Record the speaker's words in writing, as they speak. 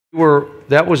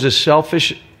That was as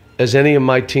selfish as any of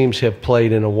my teams have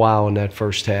played in a while in that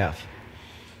first half.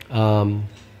 You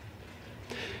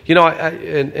know,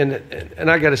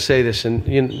 I got to say this, and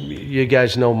you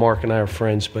guys know Mark and I are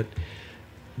friends, but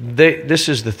this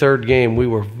is the third game. We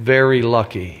were very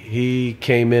lucky. He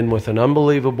came in with an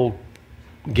unbelievable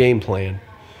game plan,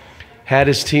 had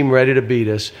his team ready to beat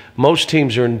us. Most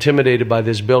teams are intimidated by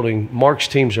this building. Mark's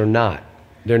teams are not.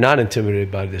 They're not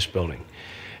intimidated by this building.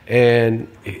 And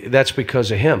that's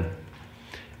because of him.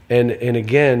 And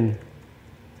again,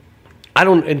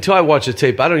 until I watch the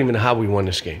tape, I don't even know how we won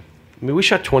this game. I mean, we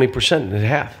shot 20% in the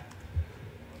half.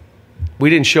 We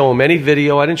didn't show them any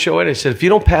video. I didn't show it. I said, if you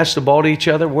don't pass the ball to each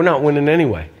other, we're not winning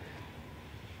anyway.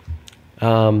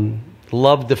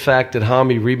 Loved the fact that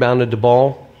Hami rebounded the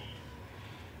ball.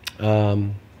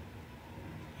 You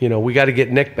know, we got to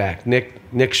get Nick back.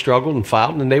 Nick struggled and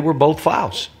fouled, and they were both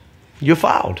fouls. You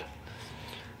fouled.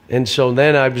 And so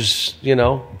then I was, you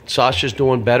know, Sasha's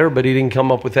doing better, but he didn't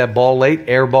come up with that ball late,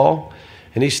 air ball.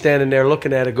 And he's standing there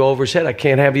looking at it go over his head. I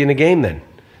can't have you in the game then.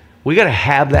 We got to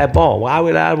have that ball. Why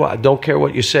would I don't care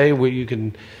what you say. You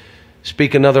can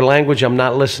speak another language. I'm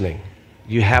not listening.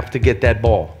 You have to get that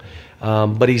ball.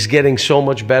 But he's getting so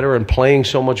much better and playing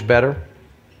so much better.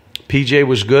 PJ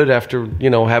was good after, you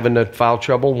know, having that foul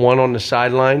trouble. One on the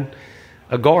sideline.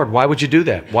 A guard. Why would you do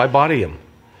that? Why body him?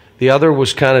 The other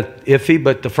was kind of iffy,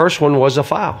 but the first one was a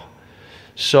foul.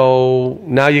 So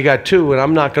now you got two, and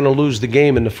I'm not going to lose the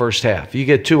game in the first half. You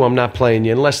get two, I'm not playing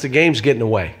you unless the game's getting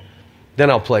away. Then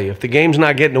I'll play you. If the game's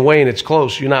not getting away and it's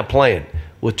close, you're not playing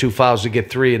with two fouls to get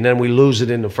three, and then we lose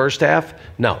it in the first half.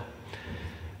 No.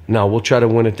 No, we'll try to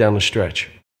win it down the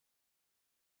stretch.